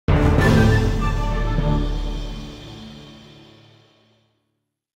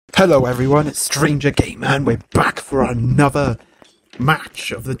Hello everyone, it's Stranger Gamer and we're back for another match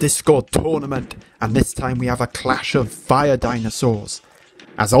of the Discord tournament, and this time we have a clash of fire dinosaurs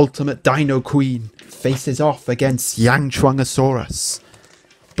as Ultimate Dino Queen faces off against Yangchuanosaurus.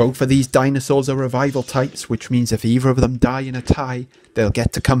 Both of these dinosaurs are revival types, which means if either of them die in a tie, they'll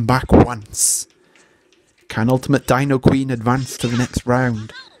get to come back once. Can Ultimate Dino Queen advance to the next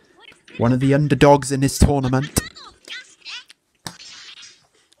round? One of the underdogs in this tournament.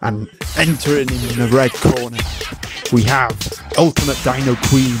 And entering in the red corner, we have Ultimate Dino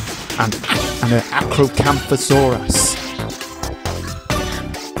Queen and an Yangchuanosaurus.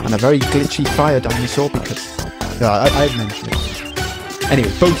 And a very glitchy fire dinosaur because... I've mentioned it.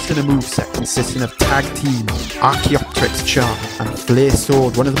 Anyway, boasting a moveset consisting of Tag Team, Archaeopteryx Charm and Flare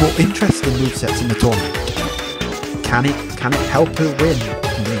Sword, one of the more interesting movesets in the tournament. Can it help her win?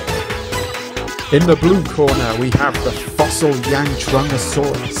 In the blue corner, we have the fossil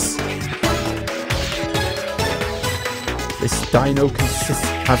Yangchuanosaurus. This dino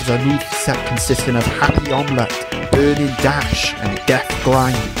has a moveset consisting of Happy Omelette, Burning Dash, and Death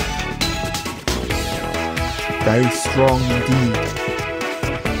Grind. Very strong indeed.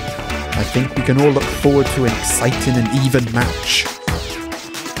 I think we can all look forward to an exciting and even match.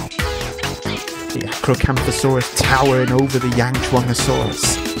 The Yangchuanosaurus towering over the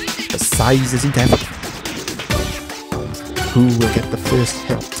Yangchuanosaurus. The size isn't everything. Who will get the first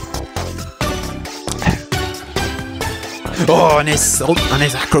hit? Oh, and his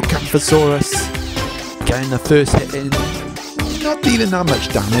Yangchuanosaurus getting the first hit in. Not dealing that much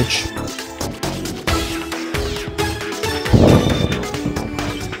damage.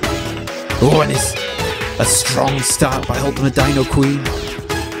 Oh, and it's a strong start by Ultimate Dino Queen.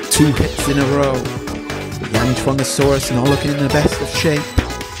 2 hits in a row. The Yangchuanosaurus not looking in the best of shape.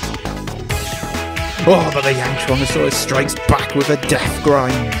 Oh, but the Yangchuanosaurus strikes back with a death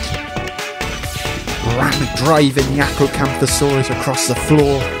grind. Driving the Yangchuanosaurus across the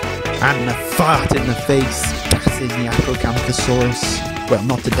floor. And a fart in the face, gassing the Yangchuanosaurus. Well,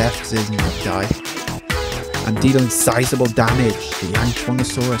 not to death because he isn't going to die. And dealing sizable damage, the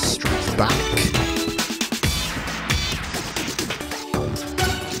Yangchuanosaurus strikes back.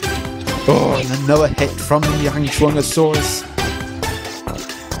 Oh, and another hit from the Yangchuanosaurus.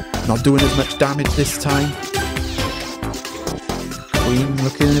 Not doing as much damage this time. Queen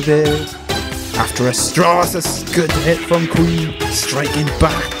looking a bit. After a good hit from Queen, striking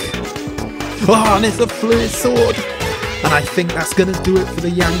back. Oh, and it's a flare sword. And I think that's going to do it for the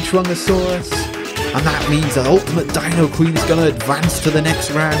Yangchuanosaurus. And that means that Ultimate Dino Queen is going to advance to the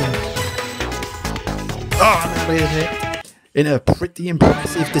next round. Oh, and that is it. In a pretty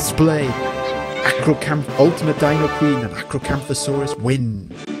impressive display, Ultimate Dino Queen and Yangchuanosaurus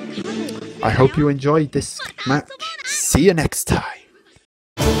win. I hope you enjoyed this match. See you next time.